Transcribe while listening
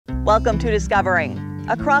Welcome to Discovering.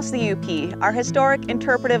 Across the UP are historic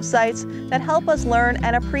interpretive sites that help us learn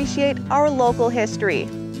and appreciate our local history.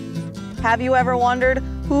 Have you ever wondered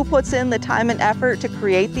who puts in the time and effort to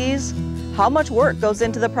create these? How much work goes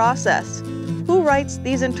into the process? Who writes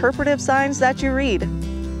these interpretive signs that you read?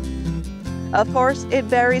 Of course, it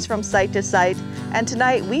varies from site to site, and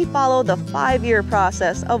tonight we follow the 5-year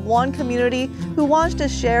process of one community who wants to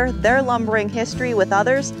share their lumbering history with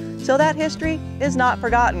others so that history is not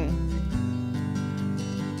forgotten.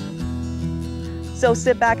 So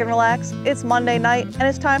sit back and relax. It's Monday night and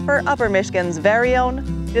it's time for Upper Michigan's very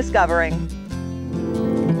own Discovering.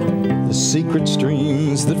 The secret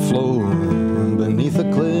streams that flow beneath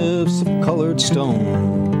the cliffs of colored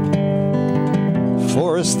stone,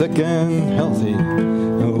 forest thick and healthy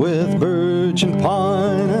with birch and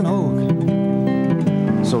pine and oak,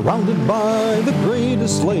 surrounded by the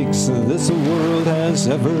greatest lakes this world has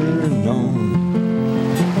ever known.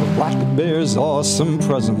 The black bear's awesome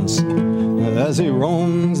presence as he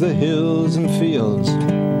roams the hills and fields.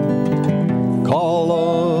 Call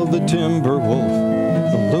of the timber wolf,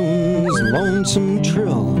 the loon's lonesome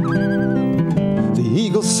trill, the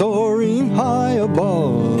eagle soaring high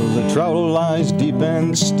above, the trout lies deep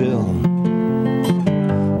and still.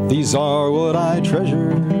 These are what I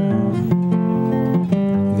treasure,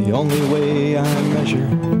 the only way I measure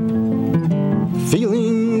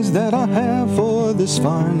feelings that I have for this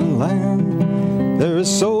fine land. There is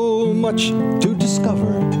so much to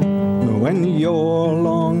discover when you're a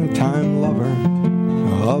long-time lover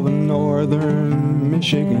of northern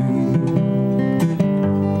Michigan.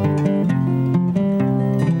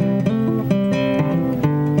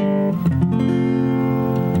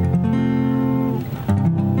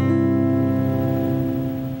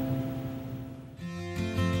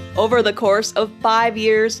 Over the course of 5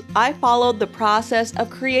 years, I followed the process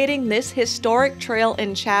of creating this historic trail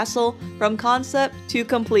in Chassell from concept to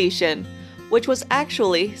completion, which was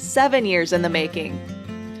actually 7 years in the making.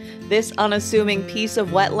 This unassuming piece of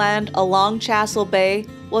wetland along Chassell Bay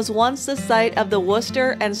was once the site of the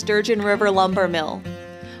Worcester and Sturgeon River lumber mill.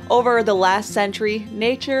 Over the last century,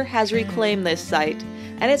 nature has reclaimed this site,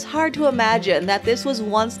 and it's hard to imagine that this was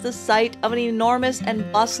once the site of an enormous and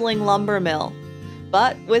bustling lumber mill.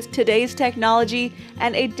 But with today's technology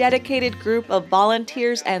and a dedicated group of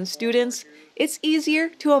volunteers and students, it's easier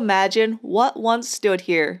to imagine what once stood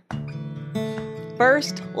here.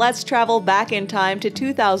 First, let's travel back in time to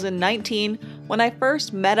 2019 when I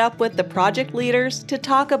first met up with the project leaders to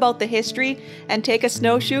talk about the history and take a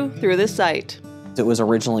snowshoe through the site. It was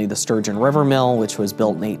originally the Sturgeon River Mill, which was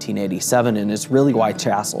built in 1887, and it's really why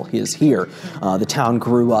Chassell is here. The town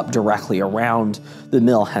grew up directly around the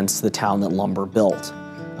mill, hence the town that lumber built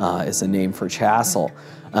is the name for Chassell.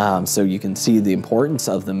 So you can see the importance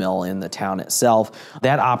of the mill in the town itself.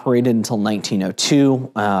 That operated until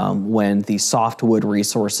 1902 when the softwood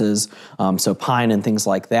resources, so pine and things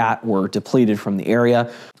like that, were depleted from the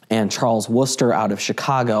area. And Charles Worcester out of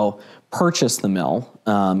Chicago purchased the mill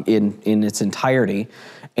in its entirety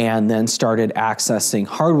and then started accessing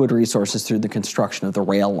hardwood resources through the construction of the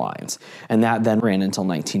rail lines. And that then ran until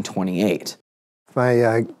 1928.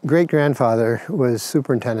 My great-grandfather was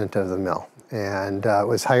superintendent of the mill and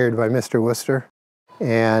was hired by Mr. Worcester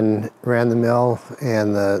and ran the mill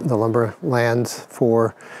and the lumber lands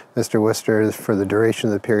for Mr. Worcester for the duration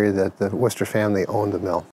of the period that the Worcester family owned the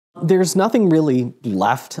mill. There's nothing really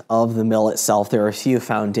left of the mill itself. There are a few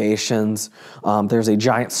foundations. There's a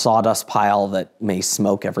giant sawdust pile that may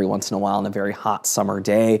smoke every once in a while on a very hot summer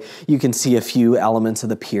day. You can see a few elements of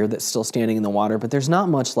the pier that's still standing in the water, but there's not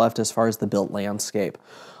much left as far as the built landscape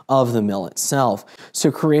of the mill itself.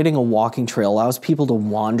 So creating a walking trail allows people to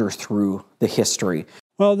wander through the history.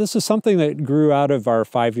 Well, this is something that grew out of our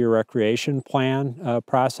 5-year recreation plan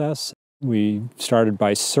process. We started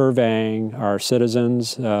by surveying our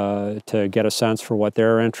citizens to get a sense for what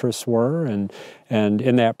their interests were, and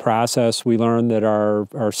in that process we learned that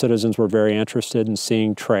our citizens were very interested in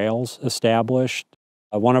seeing trails established.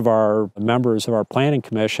 One of our members of our planning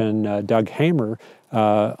commission, Doug Hamer,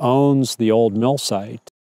 owns the old mill site.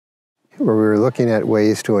 Where we were looking at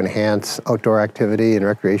ways to enhance outdoor activity and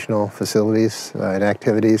recreational facilities and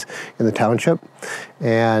activities in the township.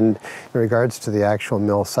 And in regards to the actual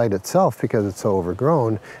mill site itself, because it's so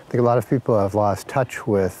overgrown, I think a lot of people have lost touch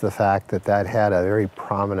with the fact that that had a very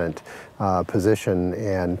prominent position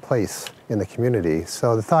and place in the community.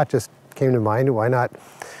 So the thought just came to mind, why not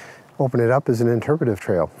open it up as an interpretive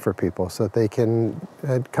trail for people so that they can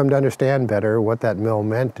come to understand better what that mill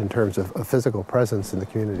meant in terms of a physical presence in the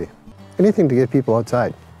community. Anything to get people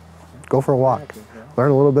outside. Go for a walk.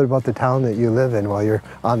 Learn a little bit about the town that you live in while you're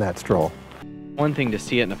on that stroll. One thing to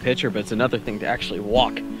see it in a picture, but it's another thing to actually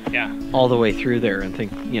walk all the way through there and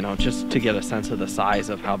think, you know, just to get a sense of the size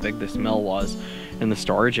of how big this mill was and the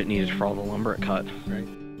storage it needed for all the lumber it cut. Right.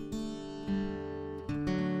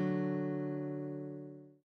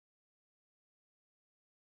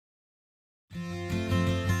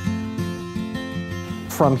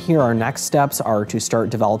 From here, our next steps are to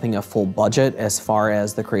start developing a full budget as far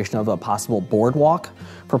as the creation of a possible boardwalk.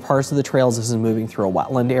 For parts of the trails, this is moving through a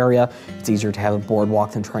wetland area. It's easier to have a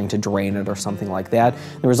boardwalk than trying to drain it or something like that.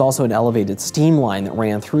 There was also an elevated steam line that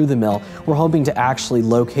ran through the mill. We're hoping to actually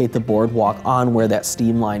locate the boardwalk on where that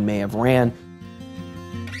steam line may have ran.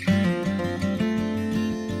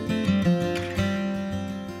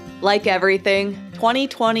 Like everything,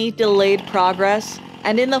 2020 delayed progress,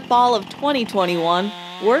 and in the fall of 2021,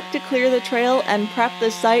 work to clear the trail and prep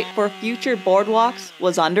the site for future boardwalks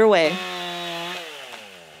was underway.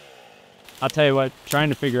 I'll tell you what, trying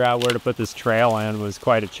to figure out where to put this trail in was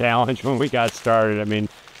quite a challenge when we got started. I mean,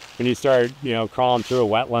 when you start, you know, crawling through a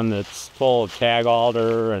wetland that's full of tag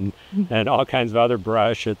alder and all kinds of other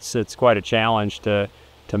brush, it's quite a challenge to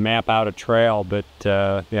map out a trail. But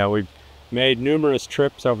yeah, we've made numerous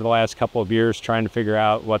trips over the last couple of years trying to figure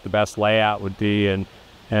out what the best layout would be. And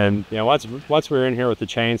you know, once we were in here with the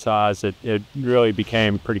chainsaws, it really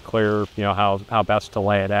became pretty clear, you know, how best to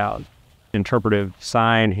lay it out. Interpretive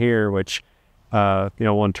sign here, which you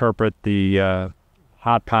know, will interpret the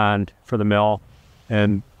hot pond for the mill.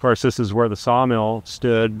 And of course, this is where the sawmill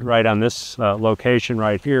stood, right on this location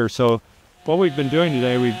right here. So what we've been doing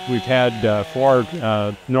today, we've had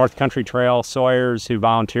 4 North Country Trail sawyers who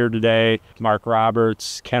volunteered today: Mark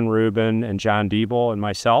Roberts, Ken Rubin, and John Diebel, and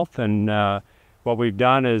myself. And what we've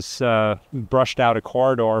done is brushed out a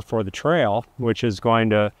corridor for the trail, which is going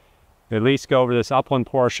to at least go over this upland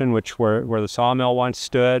portion, where the sawmill once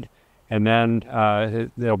stood, and then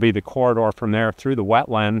there'll be the corridor from there through the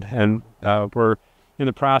wetland. And we're in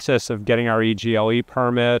the process of getting our EGLE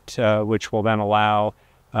permit, which will then allow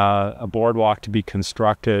a boardwalk to be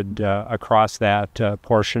constructed across that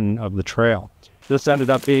portion of the trail. This ended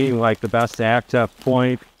up being like the best access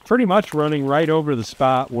point, pretty much running right over the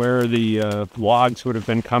spot where the logs would have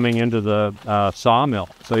been coming into the sawmill.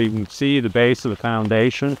 So you can see the base of the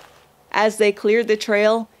foundation. As they cleared the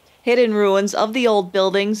trail, hidden ruins of the old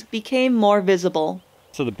buildings became more visible.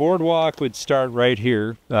 So the boardwalk would start right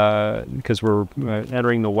here, because we're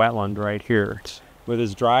entering the wetland right here. With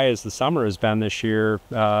as dry as the summer has been this year,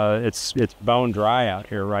 it's bone dry out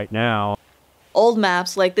here right now. Old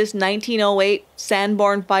maps like this 1908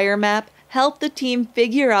 Sanborn fire map helped the team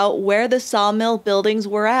figure out where the sawmill buildings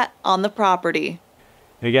were at on the property.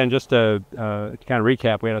 Again, just to kind of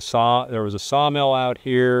recap, there was a sawmill out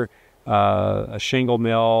here, a shingle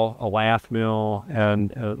mill, a lath mill,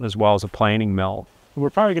 and as well as a planing mill. We're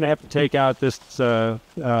probably going to have to take out this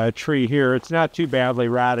tree here. It's not too badly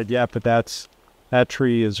rotted yet, but that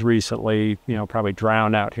tree is recently, you know, probably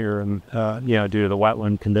drowned out here, and you know, due to the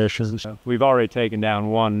wetland conditions. We've already taken down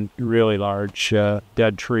one really large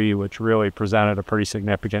dead tree, which really presented a pretty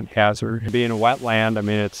significant hazard. Being a wetland, I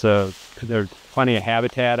mean, there's plenty of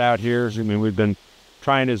habitat out here. I mean, we've been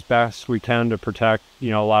trying as best we can to protect, you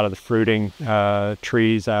know, a lot of the fruiting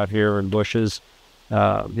trees out here and bushes. You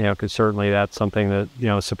know, because certainly that's something that, you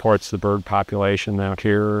know, supports the bird population out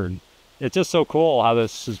here. And it's just so cool how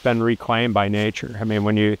this has been reclaimed by nature. I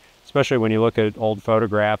mean, especially when you look at old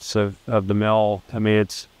photographs of the mill, I mean,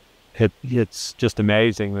 it's just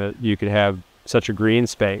amazing that you could have such a green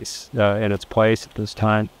space in its place at this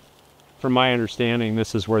time. From my understanding,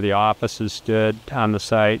 this is where the offices stood on the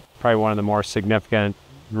site, probably one of the more significant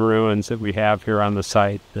ruins that we have here on the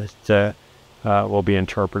site that will be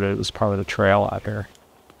interpreted as part of the trail out here.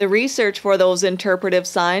 The research for those interpretive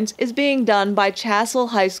signs is being done by Chassell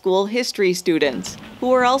High School history students,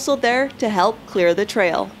 who are also there to help clear the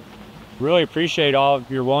trail. Really appreciate all of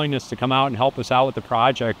your willingness to come out and help us out with the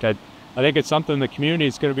project. I think it's something the community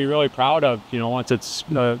is going to be really proud of, you know, once it's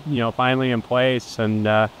you know, finally in place, and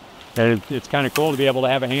it's kind of cool to be able to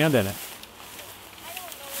have a hand in it.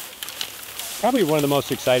 Probably one of the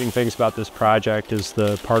most exciting things about this project is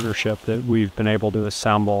the partnership that we've been able to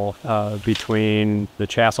assemble between the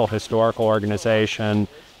Chassell Historical Organization,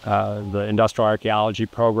 the Industrial Archaeology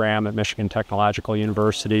Program at Michigan Technological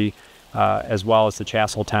University, as well as the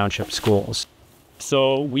Chassell Township Schools.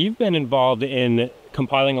 So we've been involved in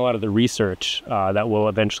compiling a lot of the research that will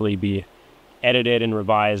eventually be edited and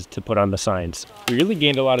revised to put on the signs. We really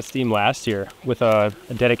gained a lot of steam last year with a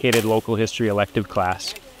dedicated local history elective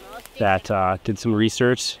class that did some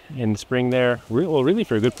research in the spring there, well, really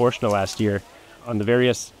for a good portion of last year, on the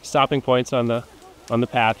various stopping points on the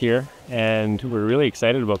path here. And we're really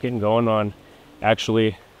excited about getting going on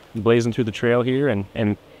actually blazing through the trail here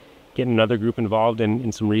and getting another group involved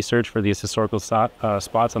in some research for these historical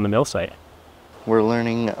spots on the mill site. We're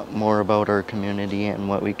learning more about our community and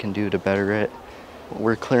what we can do to better it.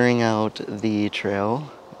 We're clearing out the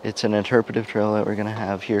trail. It's an interpretive trail that we're going to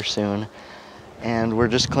have here soon. And we're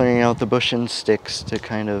just clearing out the bush and sticks to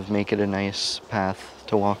kind of make it a nice path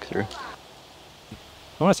to walk through.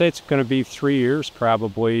 I want to say it's going to be 3 years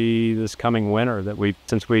probably this coming winter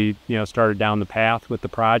since we started down the path with the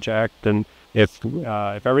project. And if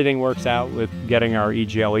everything works out with getting our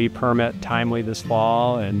EGLE permit timely this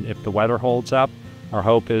fall, and if the weather holds up, our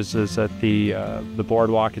hope is that the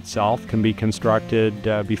boardwalk itself can be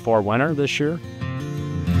constructed before winter this year.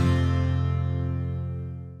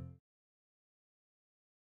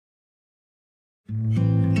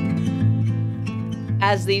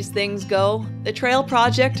 As these things go, the trail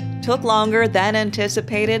project took longer than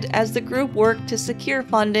anticipated as the group worked to secure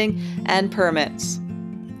funding and permits.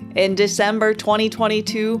 In December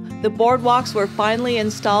 2022, the boardwalks were finally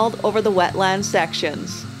installed over the wetland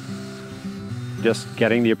sections. Just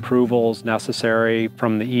getting the approvals necessary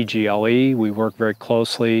from the EGLE. We work very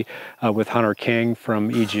closely with Hunter King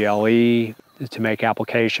from EGLE to make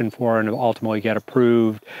application for and ultimately get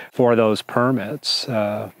approved for those permits,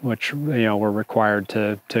 which we're required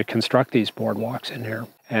to construct these boardwalks in here.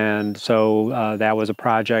 And so that was a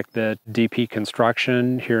project that DP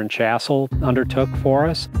Construction here in Chassell undertook for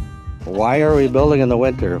us. Why are we building in the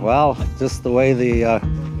winter? Well, just the way the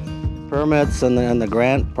permits and the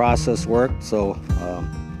grant process worked. So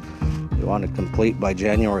we want to complete by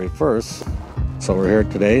January 1st. So we're here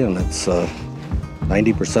today and it's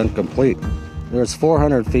 90% complete. There's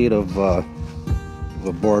 400 feet of a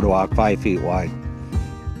boardwalk, 5 feet wide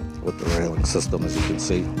with the railing system, as you can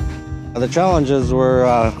see. The challenges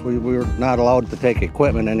were we were not allowed to take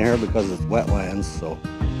equipment in here because it's wetlands, so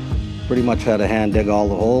pretty much had to hand dig all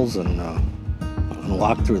the holes and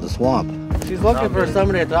walk through the swamp. She's looking for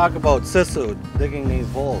somebody to talk about Sissud, digging these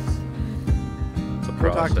holes. It's a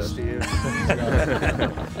process.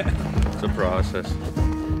 It's a process.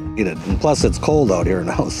 And plus it's cold out here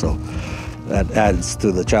now, so that adds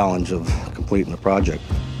to the challenge of completing the project.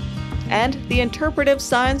 And the interpretive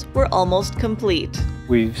signs were almost complete.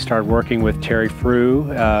 We started working with Terry Frew,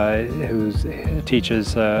 who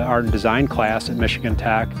teaches art and design class at Michigan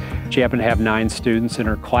Tech. She happened to have 9 students in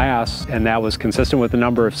her class, and that was consistent with the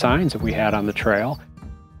number of signs that we had on the trail.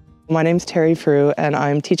 My name's Terry Frew, and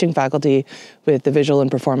I'm teaching faculty with the Visual and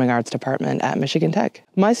Performing Arts Department at Michigan Tech.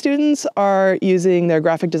 My students are using their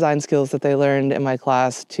graphic design skills that they learned in my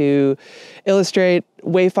class to illustrate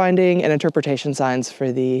wayfinding and interpretation signs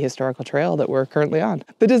for the historical trail that we're currently on.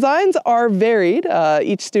 The designs are varied.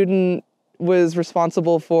 Each student was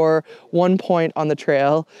responsible for one point on the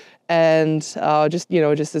trail. And just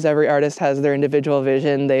as every artist has their individual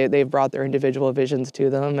vision, they've brought their individual visions to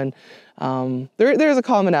them. And there's a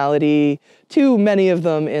commonality to many of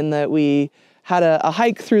them in that we had a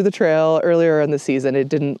hike through the trail earlier in the season. It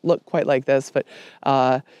didn't look quite like this, but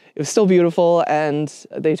it was still beautiful, and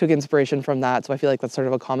they took inspiration from that. So I feel like that's sort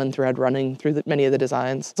of a common thread running through many of the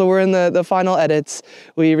designs. So we're in the final edits.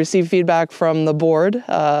 We received feedback from the board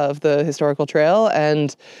of the historical trail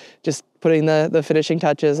and just putting the finishing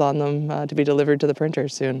touches on them to be delivered to the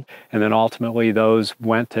printers soon. And then ultimately those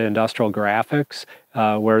went to industrial graphics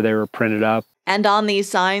where they were printed up. And on these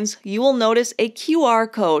signs, you will notice a QR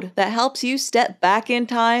code that helps you step back in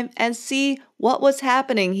time and see what was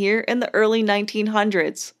happening here in the early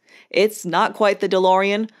 1900s. It's not quite the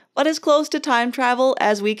DeLorean, but as close to time travel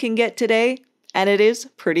as we can get today, and it is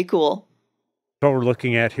pretty cool. What we're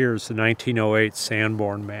looking at here is the 1908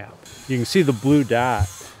 Sanborn map. You can see the blue dot.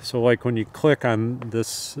 So like when you click on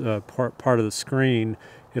this part of the screen,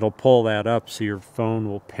 it'll pull that up so your phone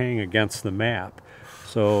will ping against the map.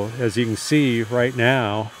 So as you can see right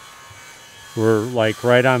now, we're like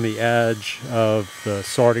right on the edge of the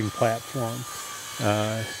sorting platform.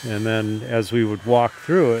 And then as we would walk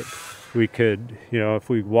through it, we could, if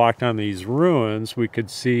we walked on these ruins, we could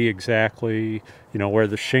see exactly, where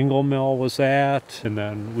the shingle mill was at. And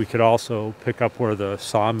then we could also pick up where the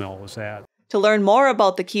sawmill was at. To learn more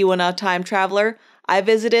about the Keweenaw Time Traveler, I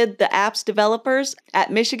visited the app's developers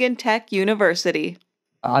at Michigan Tech University.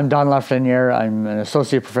 I'm Don Lafreniere. I'm an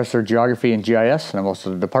associate professor of geography and GIS, and I'm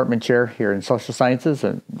also the department chair here in social sciences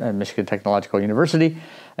at Michigan Technological University,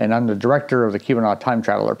 and I'm the director of the Keweenaw Time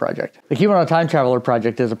Traveler project. The Keweenaw Time Traveler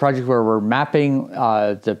project is a project where we're mapping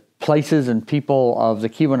the places and people of the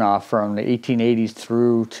Keweenaw from the 1880s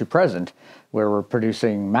through to present, where we're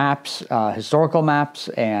producing maps, historical maps,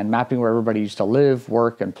 and mapping where everybody used to live,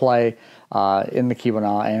 work, and play in the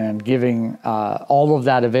Keweenaw, and giving all of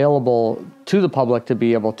that available to the public to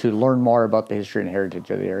be able to learn more about the history and heritage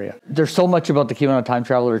of the area. There's so much about the Keweenaw Time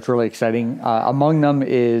Traveler, it's really exciting. Among them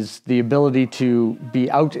is the ability to be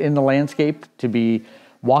out in the landscape, to be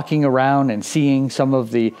walking around and seeing some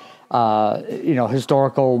of the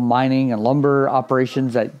historical mining and lumber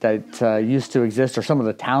operations that used to exist, or some of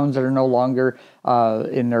the towns that are no longer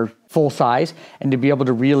in their full size, and to be able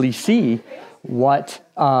to really see what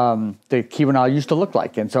the Keweenaw used to look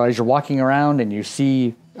like. And so as you're walking around and you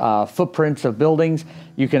see footprints of buildings,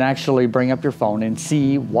 you can actually bring up your phone and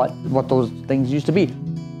see what those things used to be.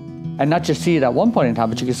 And not just see it at one point in time,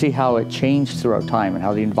 but you can see how it changed throughout time and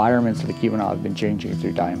how the environments of the Keweenaw have been changing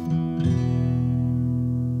through time.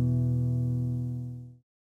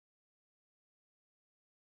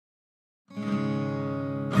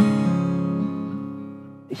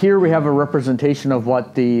 Here we have a representation of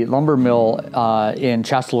what the lumber mill in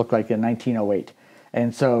Chassell looked like in 1908.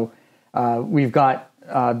 And so we've got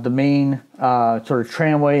the main sort of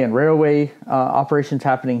tramway and railway operations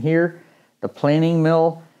happening here. The planing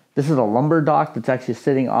mill, this is a lumber dock that's actually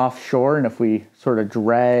sitting offshore, and if we sort of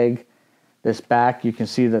drag this back, you can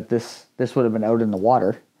see that this would have been out in the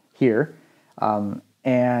water here.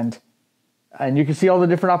 And you can see all the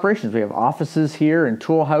different operations. We have offices here and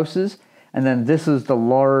tool houses. And then this is the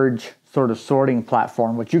large sort of sorting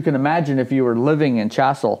platform, which you can imagine if you were living in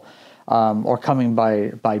Chassell or coming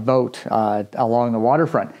by boat along the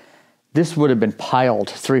waterfront. This would have been piled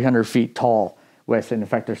 300 feet tall with, and in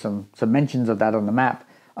fact, there's some mentions of that on the map,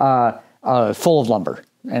 full of lumber.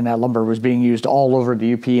 And that lumber was being used all over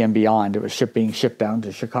the UP and beyond. It was being shipped down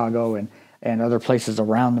to Chicago and other places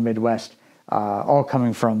around the Midwest, all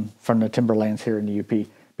coming from the timberlands here in the UP,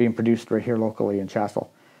 being produced right here locally in Chassell.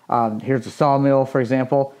 Here's a sawmill, for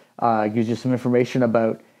example. Gives you some information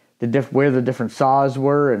about where the different saws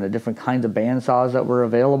were and the different kinds of band saws that were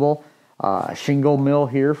available. A shingle mill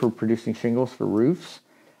here for producing shingles for roofs.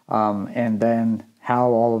 And then how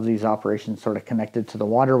all of these operations sort of connected to the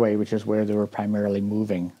waterway, which is where they were primarily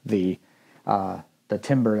moving the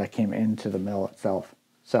timber that came into the mill itself.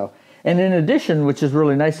 So, and in addition, which is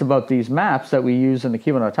really nice about these maps that we use in the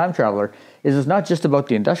Keweenaw Time Traveler, is it's not just about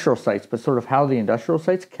the industrial sites, but sort of how the industrial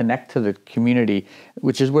sites connect to the community,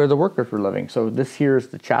 which is where the workers were living. So this here is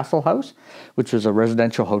the Chassell House, which was a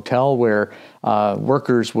residential hotel where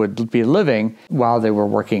workers would be living while they were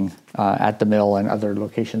working at the mill and other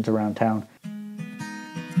locations around town.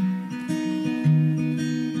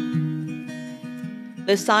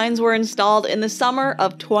 The signs were installed in the summer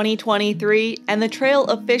of 2023, and the trail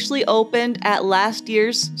officially opened at last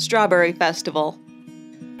year's Strawberry Festival.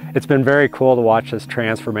 It's been very cool to watch this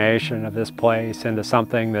transformation of this place into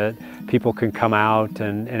something that people can come out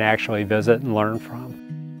and actually visit and learn from.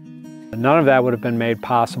 None of that would have been made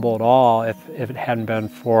possible at all if it hadn't been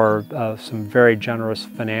for some very generous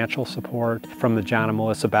financial support from the John and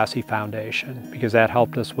Melissa Bessie Foundation, because that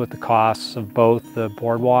helped us with the costs of both the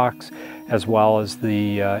boardwalks as well as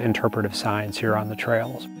the interpretive signs here on the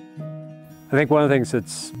trails. I think one of the things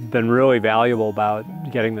that's been really valuable about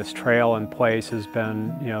getting this trail in place has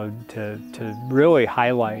been, to really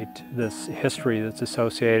highlight this history that's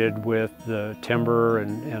associated with the timber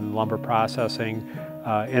and lumber processing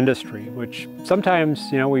industry, which sometimes,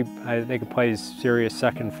 I think it plays serious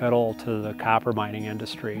second fiddle to the copper mining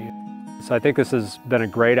industry. So I think this has been a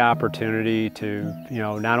great opportunity to,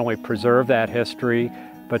 not only preserve that history,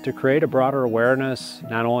 but to create a broader awareness,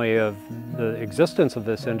 not only of the existence of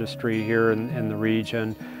this industry here in the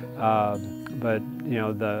region, but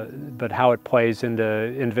how it plays into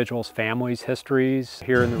individuals' families' histories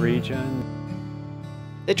here in the region.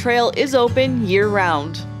 The trail is open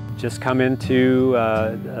year-round. Just come into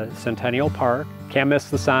Centennial Park. Can't miss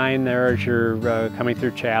the sign there as you're coming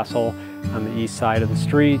through Chassell on the east side of the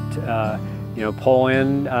street. Pull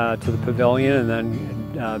in to the pavilion and then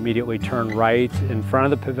immediately turn right in front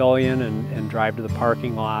of the pavilion and drive to the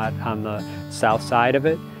parking lot on the south side of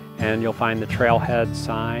it. And you'll find the trailhead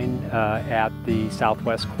sign at the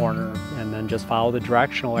southwest corner, and then just follow the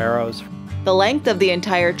directional arrows. The length of the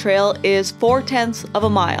entire trail is 4/10 of a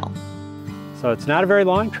mile. So it's not a very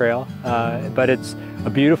long trail, but it's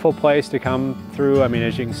a beautiful place to come through. I mean,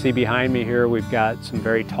 as you can see behind me here, we've got some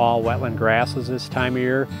very tall wetland grasses this time of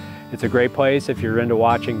year. It's a great place if you're into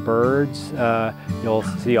watching birds. You'll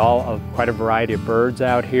see quite a variety of birds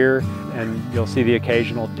out here, and you'll see the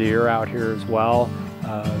occasional deer out here as well.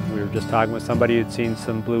 We were just talking with somebody who'd seen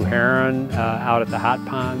some blue heron out at the Hot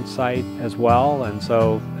Pond site as well. And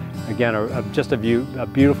so, again, just a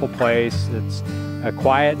beautiful place. It's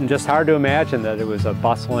quiet and just hard to imagine that it was a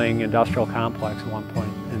bustling industrial complex at one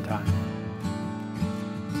point in time.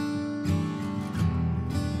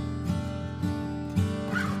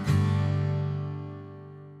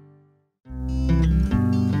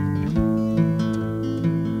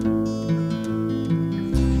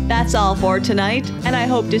 That's all for tonight, and I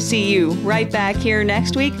hope to see you right back here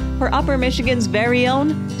next week for Upper Michigan's very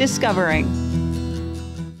own Discovering.